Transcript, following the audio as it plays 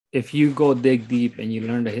if you go dig deep and you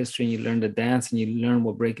learn the history and you learn the dance and you learn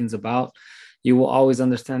what breaking's about, you will always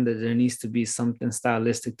understand that there needs to be something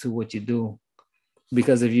stylistic to what you do.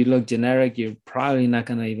 Because if you look generic, you're probably not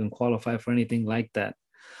going to even qualify for anything like that.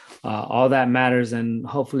 All that matters, and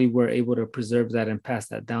hopefully we're able to preserve that and pass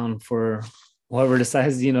that down for whoever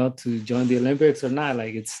decides, to join the Olympics or not.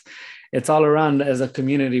 Like it's all around. As a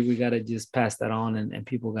community, we got to just pass that on, and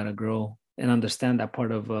people got to grow and understand that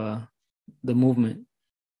part of the movement.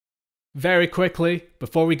 Very quickly,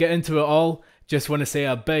 before we get into it all, just want to say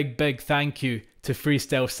a big thank you to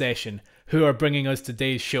Freestyle Session, who are bringing us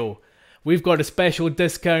today's show. We've got a special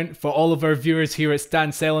discount for all of our viewers here at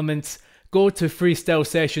Stance Elements. Go to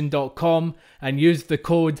freestylesession.com and use the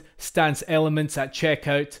code Stance Elements at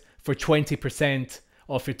checkout for 20%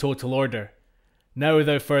 off your total order. Now,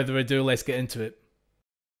 without further ado, let's get into it.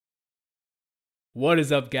 What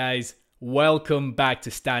is up, guys? Welcome back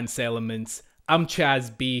to Stance Elements. I'm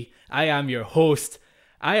ChazB. I am your host.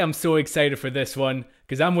 I am so excited for this one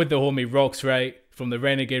because I'm with the homie Roxrite from the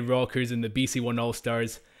Renegade Rockers and the BC1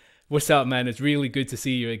 All-Stars. What's up, man? It's really good to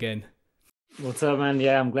see you again. What's up, man?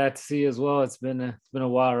 Yeah, I'm glad to see you as well. It's been a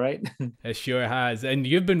while, right? It sure has. And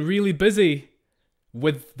you've been really busy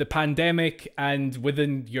with the pandemic and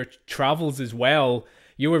within your travels as well.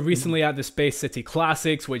 You were recently at the Space City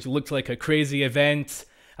Classics, which looked like a crazy event.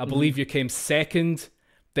 I believe you came second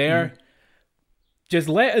there. Just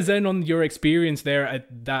let us in on your experience there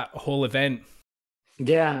at that whole event.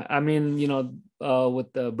 Yeah, I mean,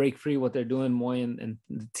 with the Break Free, what they're doing, Moy and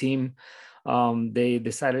the team, they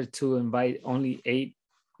decided to invite only 8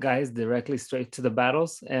 guys directly straight to the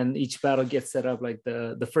battles, and each battle gets set up like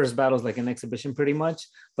the first battle is like an exhibition pretty much,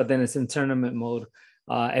 but then it's in tournament mode.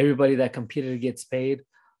 Everybody that competed gets paid.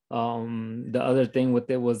 The other thing with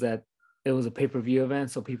it was that it was a pay-per-view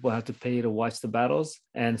event, so people have to pay to watch the battles,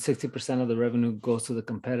 and 60% of the revenue goes to the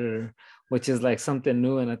competitor, which is like something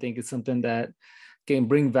new, and I think it's something that can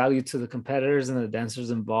bring value to the competitors and the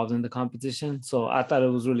dancers involved in the competition. So I thought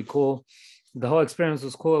it was really cool. The whole experience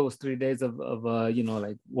was cool. It was 3 days of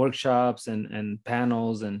like workshops and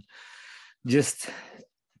panels and just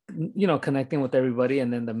connecting with everybody.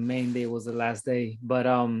 And then the main day was the last day. But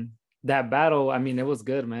that battle, I mean, it was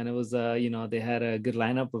good, man. It was they had a good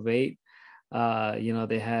lineup of 8.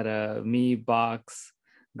 They had me, Box,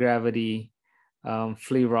 Gravity,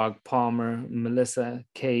 Flea Rock, Palmer, Melissa,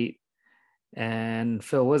 Kate, and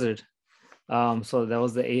Phil Wizard. So that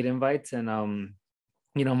was the 8 invites. And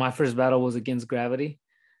my first battle was against Gravity,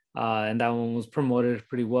 and that one was promoted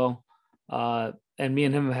pretty well. And me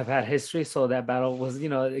and him have had history, so that battle was,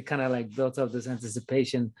 it kind of like built up this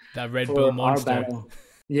anticipation. That Red Bull monster. Our battle.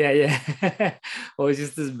 Yeah. Well, it's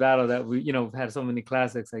just this battle that we, had so many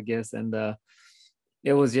classics, I guess. And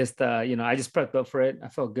it was just, I just prepped up for it. I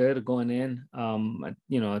felt good going in.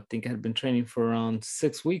 I think I had been training for around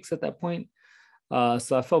 6 weeks at that point.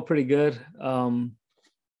 So I felt pretty good.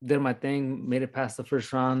 Did my thing, made it past the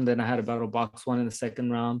first round. Then I had a battle Box 1 in the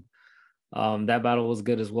second round. That battle was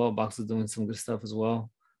good as well. Box was doing some good stuff as well.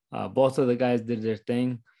 Both of the guys did their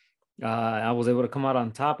thing. I was able to come out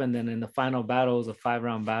on top, and then in the final battle, it was a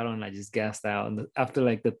 5-round battle, and I just gassed out. And after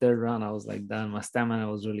like the 3rd round, I was like done. My stamina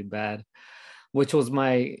was really bad, which was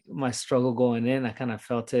my struggle going in. I kind of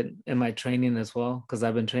felt it in my training as well, because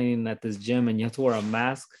I've been training at this gym, and you have to wear a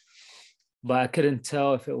mask. But I couldn't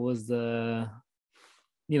tell if it was the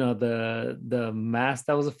mask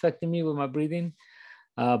that was affecting me with my breathing.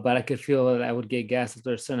 But I could feel that I would get gas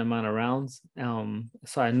after a certain amount of rounds.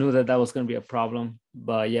 So I knew that was going to be a problem.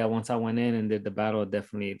 But yeah, once I went in and did the battle,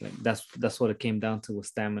 definitely that's what it came down to, with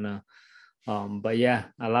stamina. But yeah,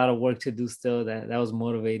 a lot of work to do still. That was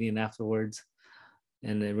motivating afterwards,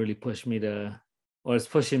 and it really pushed me it's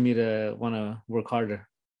pushing me to want to work harder.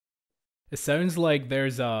 It sounds like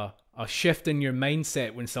there's a shift in your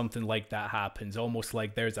mindset when something like that happens, almost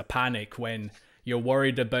like there's a panic when you're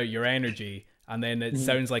worried about your energy, and then it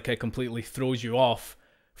sounds like it completely throws you off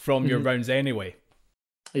from your rounds anyway.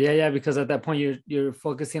 Yeah, because at that point you're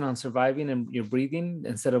focusing on surviving and you're breathing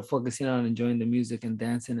instead of focusing on enjoying the music and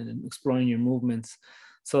dancing and exploring your movements.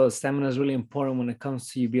 So stamina is really important when it comes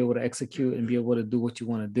to you be able to execute and be able to do what you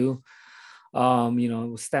want to do.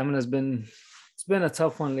 Stamina it's been a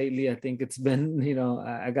tough one lately. I think it's been,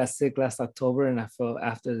 I got sick last October, and I felt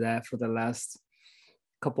after that for the last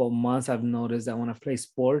couple of months, I've noticed that when I play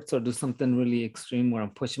sports or do something really extreme where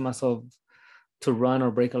I'm pushing myself to run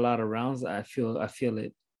or break a lot of rounds, I feel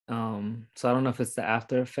it. So I don't know if it's the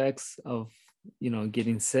after effects of,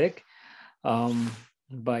 getting sick.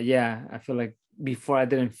 But yeah, I feel like before I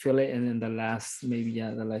didn't feel it. And in the last,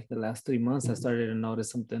 the last 3 months, I started to notice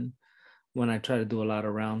something when I try to do a lot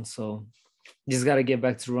of rounds. So just got to get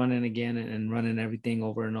back to running again and running everything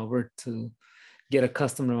over and over to get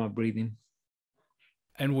accustomed to my breathing.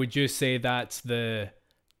 And would you say that's the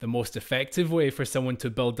most effective way for someone to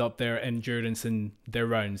build up their endurance in their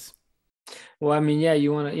rounds? Well, I mean, yeah,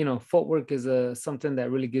 you want to, footwork is something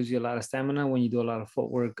that really gives you a lot of stamina when you do a lot of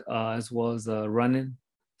footwork, as well as running.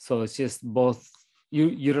 So it's just both, you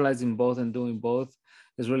utilizing both and doing both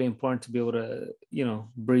is really important to be able to,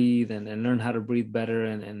 breathe and learn how to breathe better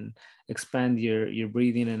and expand your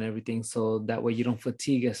breathing and everything. So that way you don't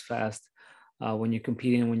fatigue as fast when you're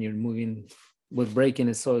competing, when you're moving. With breaking,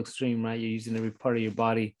 it's so extreme, right? You're using every part of your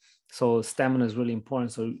body. So stamina is really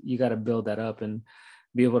important. So you got to build that up and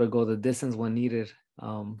be able to go the distance when needed.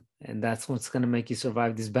 And that's what's going to make you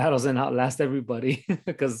survive these battles and outlast everybody.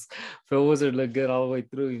 Because Phil Wizard looked good all the way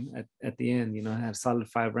through at the end. Had a solid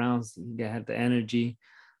 5 rounds. He had the energy.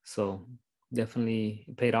 So definitely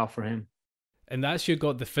paid off for him. And that's you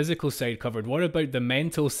got the physical side covered. What about the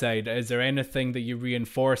mental side? Is there anything that you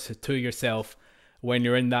reinforce to yourself when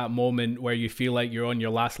you're in that moment where you feel like you're on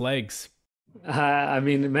your last legs? I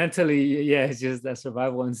mean, mentally, yeah, it's just that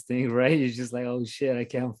survival instinct, right? You're just like, oh shit, I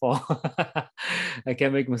can't fall. I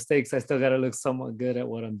can't make mistakes. I still got to look somewhat good at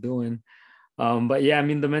what I'm doing. But yeah, I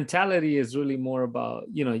mean, the mentality is really more about,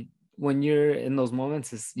 when you're in those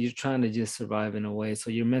moments, you're trying to just survive in a way.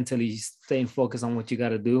 So you're mentally staying focused on what you got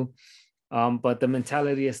to do. But the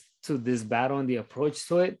mentality is to this battle and the approach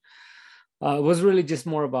to it was really just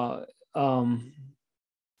more about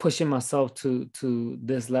pushing myself to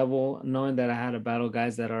this level, knowing that I had to battle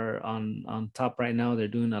guys that are on top right now. They're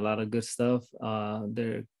doing a lot of good stuff.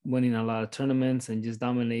 They're winning a lot of tournaments and just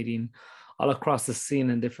dominating all across the scene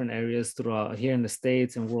in different areas throughout here in the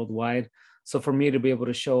States and worldwide. So for me to be able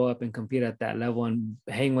to show up and compete at that level and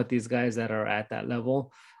hang with these guys that are at that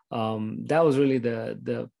level, that was really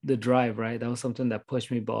the drive, right? That was something that pushed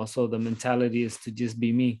me, but also the mentality is to just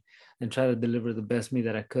be me and try to deliver the best me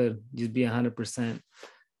that I could, just be 100%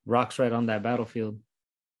 Roxrite on that battlefield.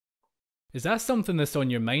 Is that something that's on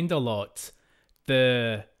your mind a lot?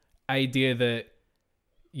 The idea that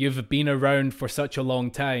you've been around for such a long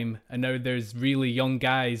time and now there's really young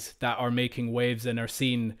guys that are making waves in our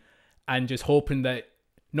scene, and just hoping that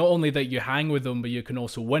not only that you hang with them, but you can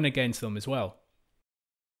also win against them as well.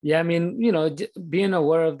 Yeah, I mean, being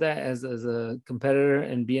aware of that as a competitor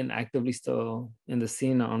and being actively still in the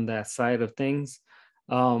scene on that side of things.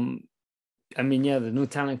 I mean, yeah, the new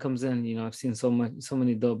talent comes in. I've seen so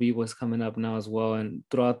many dope b-boys coming up now as well, and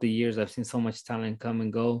throughout the years, I've seen so much talent come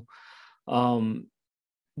and go. Um,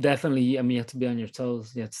 Definitely, I mean, you have to be on your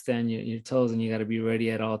toes. You have to stay on your toes, and you got to be ready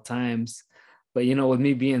at all times. But with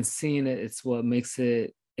me being seen, it's what makes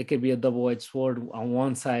it. It could be a double-edged sword on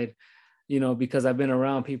one side, because I've been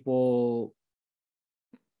around people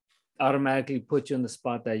automatically put you in the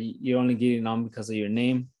spot that you're only getting on because of your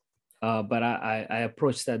name. But I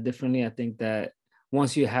approach that differently. I think that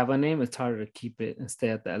once you have a name, it's harder to keep it and stay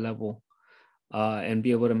at that level, and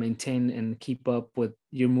be able to maintain and keep up with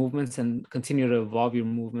your movements and continue to evolve your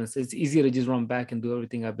movements. It's easier to just run back and do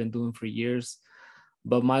everything I've been doing for years.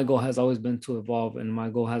 But my goal has always been to evolve, and my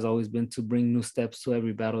goal has always been to bring new steps to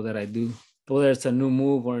every battle that I do, whether it's a new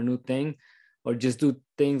move or a new thing, or just do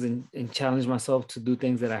things and challenge myself to do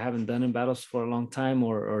things that I haven't done in battles for a long time,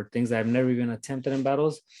 or things that I've never even attempted in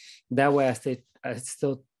battles. That way I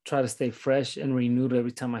still try to stay fresh and renewed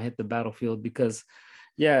every time I hit the battlefield, because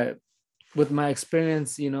yeah, with my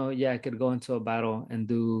experience, yeah, I could go into a battle and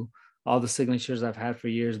do all the signatures I've had for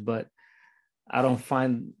years, but I don't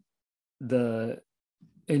find the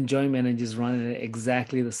enjoyment in just running it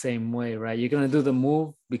exactly the same way, right? You're going to do the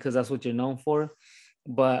move because that's what you're known for,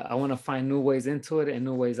 but I want to find new ways into it and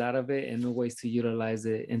new ways out of it and new ways to utilize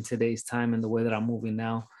it in today's time and the way that I'm moving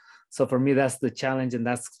now. So for me, that's the challenge. And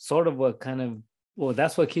that's sort of what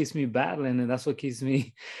that's what keeps me battling. And that's what keeps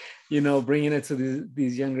me, bringing it to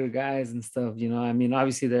these younger guys and stuff. I mean,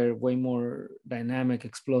 obviously they're way more dynamic,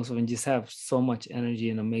 explosive, and just have so much energy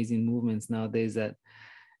and amazing movements nowadays that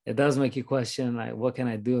it does make you question, like, what can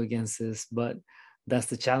I do against this? But that's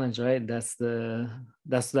the challenge, right? That's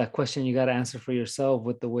that question you got to answer for yourself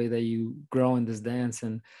with the way that you grow in this dance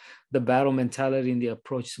and the battle mentality and the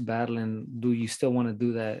approach to battle. And do you still want to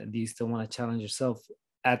do that? Do you still want to challenge yourself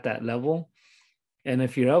at that level? And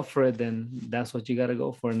if you're up for it, then that's what you got to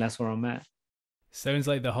go for. And that's where I'm at. Sounds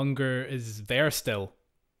like the hunger is there still.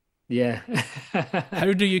 Yeah.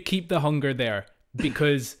 How do you keep the hunger there?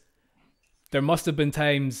 Because there must have been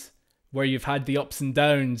times where you've had the ups and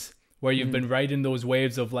downs, where you've been riding those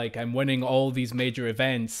waves of like, I'm winning all these major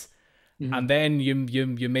events, and then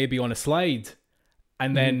you may be on a slide,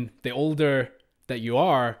 and then the older that you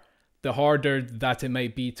are, the harder that it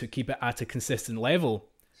might be to keep it at a consistent level.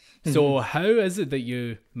 Mhm. So how is it that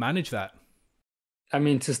you manage that? I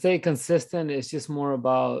mean, to stay consistent, it's just more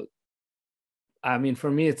about, I mean, for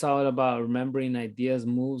me, it's all about remembering ideas,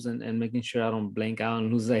 moves, and making sure I don't blank out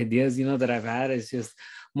and lose ideas, that I've had. It's just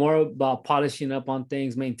more about polishing up on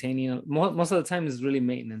things, maintaining. Most of the time is really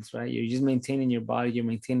maintenance, right? You're just maintaining your body, you're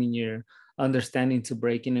maintaining your understanding to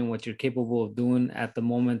breaking and what you're capable of doing at the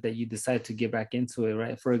moment that you decide to get back into it,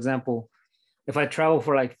 right? For example, if I travel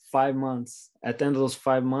for like 5 months, at the end of those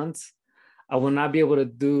 5 months, I will not be able to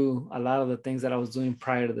do a lot of the things that I was doing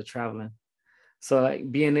prior to the traveling. So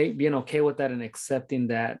like being okay with that and accepting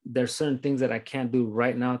that there's certain things that I can't do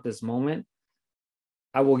right now at this moment.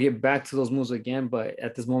 I will get back to those moves again, but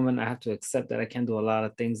at this moment I have to accept that I can't do a lot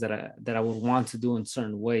of things that I would want to do in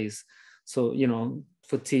certain ways. So,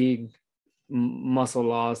 fatigue, muscle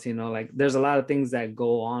loss, like there's a lot of things that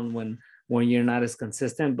go on when you're not as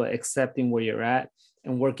consistent, but accepting where you're at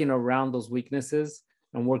and working around those weaknesses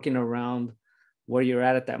and working around where you're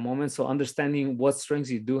at that moment. So understanding what strengths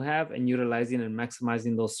you do have and utilizing and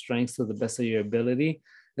maximizing those strengths to the best of your ability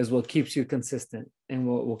is what keeps you consistent and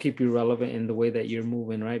will keep you relevant in the way that you're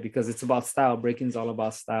moving, right? Because it's about style. Breaking is all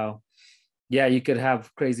about style. Yeah, you could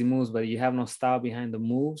have crazy moves, but you have no style behind the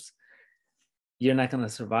moves, you're not going to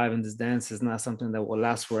survive in this dance. Is not something that will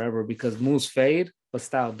last forever because moves fade, but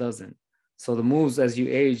style doesn't. So the moves, as you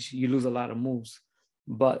age, you lose a lot of moves,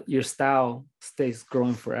 but your style stays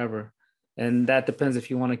growing forever. And that depends if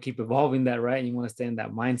you want to keep evolving that, right? And you want to stay in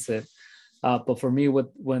that mindset. But for me,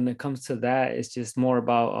 when it comes to that, it's just more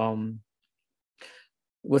about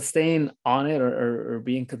with staying on it or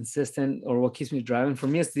being consistent or what keeps me driving. For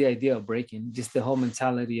me, it's the idea of breaking, just the whole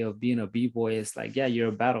mentality of being a b-boy. It's like, yeah, you're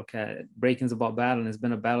a battle cat. Breaking's about battle, and it's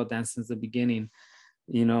been a battle dance since the beginning,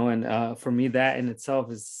 and for me, that in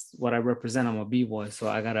itself is what I represent. I'm a b-boy, so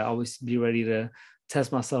I gotta always be ready to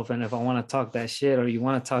test myself. And if I want to talk that shit, or you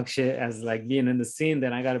want to talk shit as like being in the scene,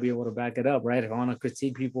 then I got to be able to back it up, right? If I want to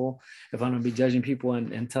critique people, if I'm going to be judging people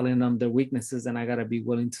and telling them their weaknesses, then I got to be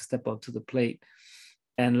willing to step up to the plate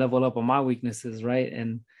and level up on my weaknesses, right?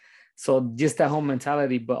 And so just that whole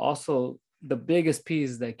mentality, but also the biggest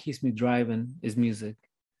piece that keeps me driving is music.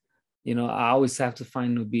 I always have to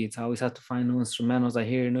find new beats. I always have to find new instrumentals. I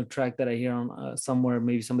hear a new track that I hear on somewhere,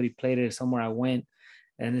 maybe somebody played it somewhere I went,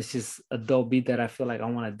 and it's just a dope beat that I feel like I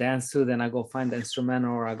want to dance to. Then I go find the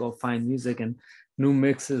instrumental, or I go find music and new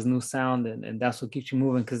mixes, new sound, and that's what keeps you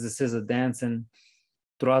moving, because this is a dance. And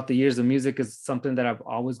throughout the years, the music is something that I've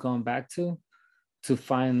always gone back to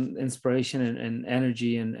find inspiration and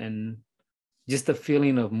energy and just the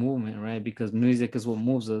feeling of movement, right? Because music is what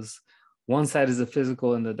moves us. One side is the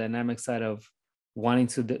physical and the dynamic side of wanting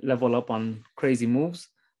to level up on crazy moves,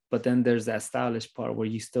 but then there's that stylish part where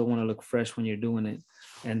you still want to look fresh when you're doing it,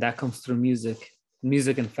 and that comes through music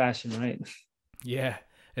and fashion, right? Yeah.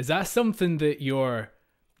 Is that something that you're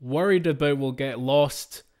worried about will get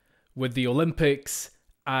lost with the Olympics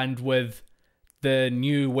and with the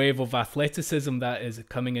new wave of athleticism that is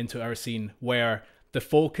coming into our scene, where the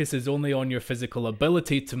focus is only on your physical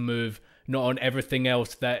ability to move, not on everything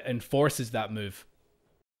else that enforces that move?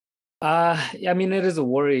 I mean, it is a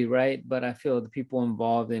worry, right? But I feel the people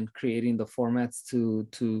involved in creating the formats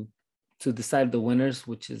to decide the winners,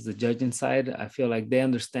 which is the judging side, I feel like they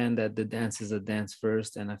understand that the dance is a dance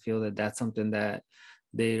first, and I feel that that's something that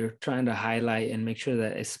they're trying to highlight and make sure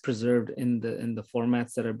that it's preserved in the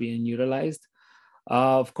formats that are being utilized.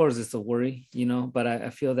 Of course, it's a worry, but I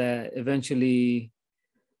feel that eventually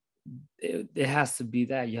it has to be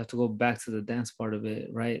that you have to go back to the dance part of it,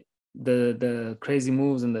 right? The crazy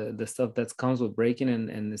moves and the stuff that comes with breaking,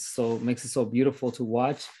 and it's so makes it so beautiful to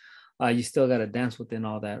watch. You still got to dance within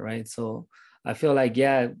all that, right? So I feel like,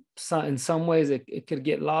 yeah, in some ways it could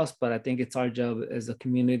get lost, but I think it's our job as a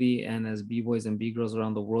community and as b-boys and b-girls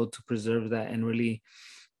around the world to preserve that and really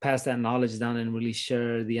pass that knowledge down and really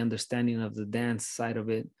share the understanding of the dance side of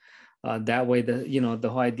it. That way, the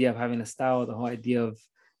whole idea of having a style, the whole idea of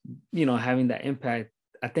having that impact,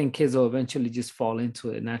 I think kids will eventually just fall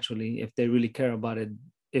into it naturally if they really care about it.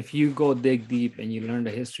 If you go dig deep and you learn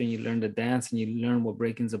the history and you learn the dance and you learn what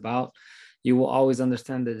breaking's about, you will always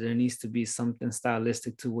understand that there needs to be something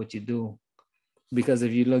stylistic to what you do. Because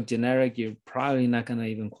if you look generic, you're probably not going to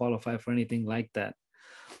even qualify for anything like that.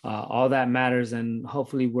 All that matters, and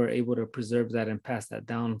hopefully we're able to preserve that and pass that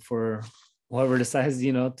down for whoever decides,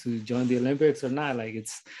 to join the Olympics or not. Like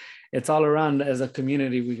it's all around. As a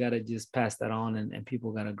community, we got to just pass that on, and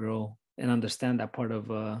people got to grow and understand that part of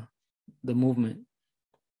the movement.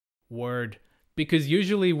 Word. Because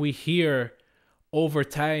usually we hear over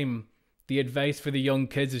time the advice for the young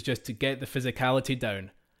kids is just to get the physicality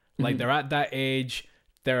down. Like they're at that age,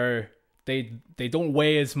 they don't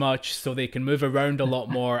weigh as much, so they can move around a lot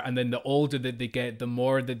more. And then the older that they get, the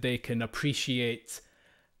more that they can appreciate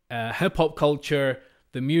hip hop culture,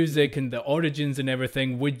 the music, and the origins and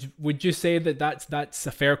everything. Would you say that that's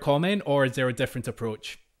a fair comment, or is there a different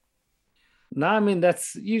approach? No, I mean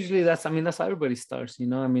that's usually that's I mean that's how everybody starts, you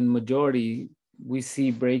know. I mean, majority we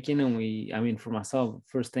see breaking and I mean for myself,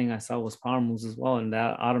 first thing I saw was power moves as well. And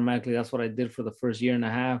that automatically that's what I did for the first year and a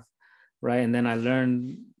half, right? And then I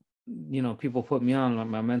learned, you know, people put me on, like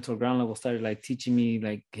my mentor ground level started like teaching me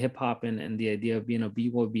like hip hop and the idea of being a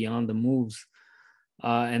b-boy beyond the moves.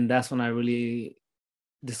 And that's when I really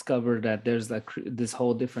discovered that there's like this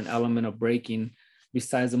whole different element of breaking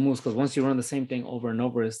besides the moves, because once you run the same thing over and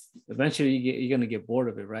over, it's eventually you're gonna get bored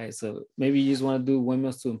of it, right? So maybe you just want to do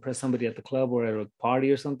windmills to impress somebody at the club or at a party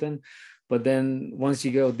or something, but then once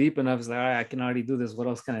you go deep enough, it's like, all right, I can already do this, what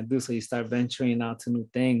else can I do? So you start venturing out to new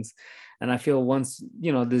things. And I feel once,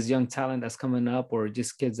 you know, this young talent that's coming up, or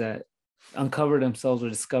just kids that uncover themselves or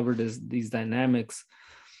discover these dynamics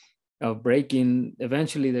of breaking,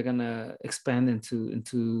 eventually they're gonna expand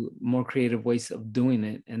into more creative ways of doing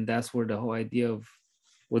it. And that's where the whole idea of,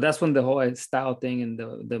 well, that's when the whole style thing and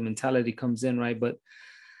the mentality comes in, right? But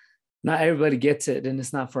not everybody gets it, and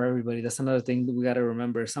it's not for everybody. That's another thing that we got to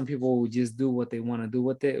remember. Some people will just do what they want to do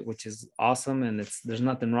with it, which is awesome, and there's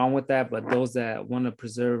nothing wrong with that. But those that want to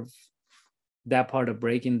preserve that part of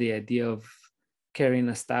breaking, the idea of carrying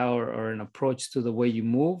a style or an approach to the way you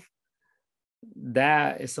move,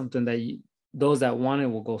 that is something that those that want it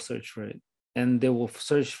will go search for it, and they will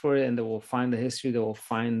search for it, and they will find the history, they will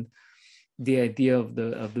find the idea of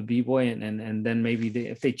the b-boy, and then maybe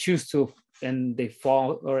if they choose to and they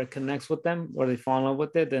fall, or it connects with them, or they fall in love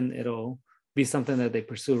with it, then it'll be something that they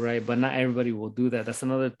pursue, right? But not everybody will do that. That's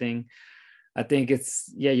another thing. I think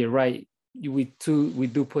it's, yeah, you're right. We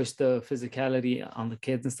do push the physicality on the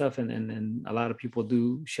kids and stuff, and a lot of people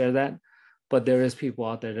do share that. But there is people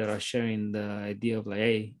out there that are sharing the idea of like,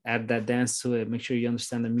 hey, add that dance to it. Make sure you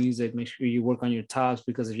understand the music. Make sure you work on your tops,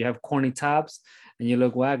 because if you have corny tops and you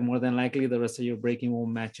look whack, more than likely the rest of your breaking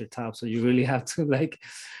won't match your top. So you really have to like,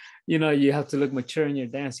 you know, you have to look mature in your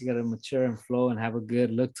dance. You got to mature and flow and have a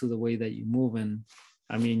good look to the way that you move. And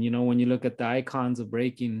I mean, you know, when you look at the icons of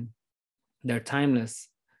breaking, they're timeless,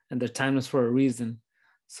 and they're timeless for a reason.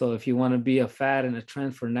 So if you want to be a fad and a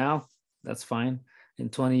trend for now, that's fine. In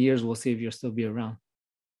 20 years, we'll see if you'll still be around.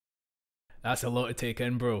 That's a lot to take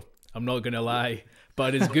in, bro. I'm not going to lie.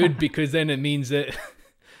 But it's good because then it means that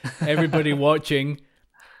everybody watching,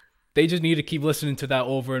 they just need to keep listening to that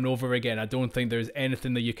over and over again. I don't think there's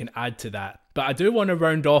anything that you can add to that. But I do want to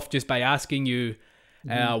round off just by asking you,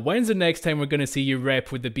 when's the next time we're going to see you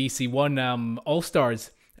rep with the BC1 All-Stars?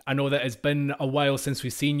 I know that it's been a while since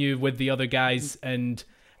we've seen you with the other guys, and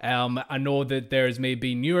I know that there's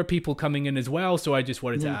maybe newer people coming in as well, so I just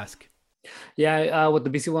wanted to ask. Yeah, with the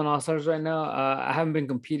BC1 All Stars right now, I haven't been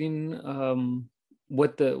competing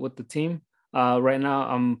with the team. Right now,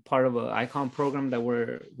 I'm part of an icon program that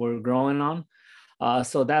we're growing on.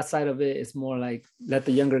 So that side of it is more like let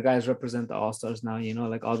the younger guys represent the All Stars now. You know,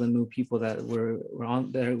 like all the new people that we're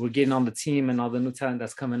on there, we're getting on the team, and all the new talent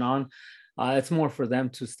that's coming on. It's more for them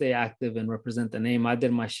to stay active and represent the name. I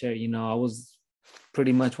did my share. You know, I was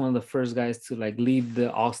pretty much one of the first guys to like lead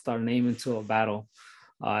the all-star name into a battle.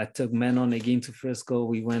 I took men on again to Frisco.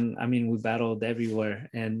 We went, I mean, we battled everywhere,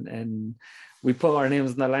 and we put our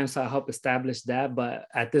names in the line. So I helped establish that. But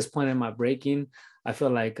at this point in my breaking, I feel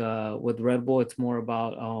like with Red Bull, it's more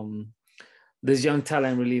about this young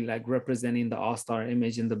talent really like representing the all-star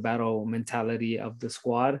image and the battle mentality of the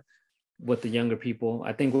squad with the younger people.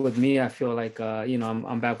 I think with me, I feel like, you know,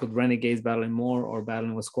 I'm back with Renegades battling more, or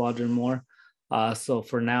battling with Squadron more. So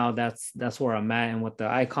for now, that's where I'm at. And with the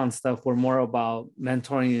icon stuff, we're more about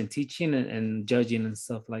mentoring and teaching and judging and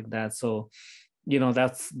stuff like that. So, you know,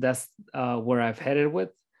 that's where I've headed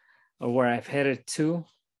with, or where I've headed to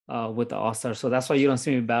with the All-Star. So that's why you don't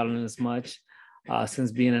see me battling as much.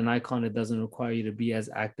 Since being an icon, it doesn't require you to be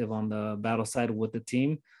as active on the battle side with the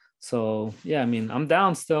team. So yeah, I mean, I'm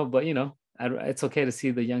down still, but you know, it's okay to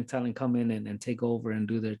see the young talent come in and take over and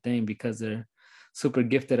do their thing, because they're super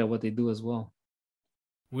gifted at what they do as well.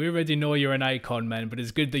 We already know you're an icon, man, but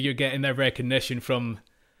it's good that you're getting that recognition from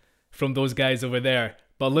those guys over there.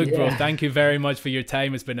 But look, bro, thank you very much for your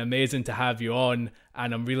time. It's been amazing to have you on,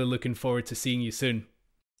 and I'm really looking forward to seeing you soon.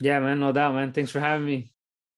 Yeah, man, no doubt, man. Thanks for having me.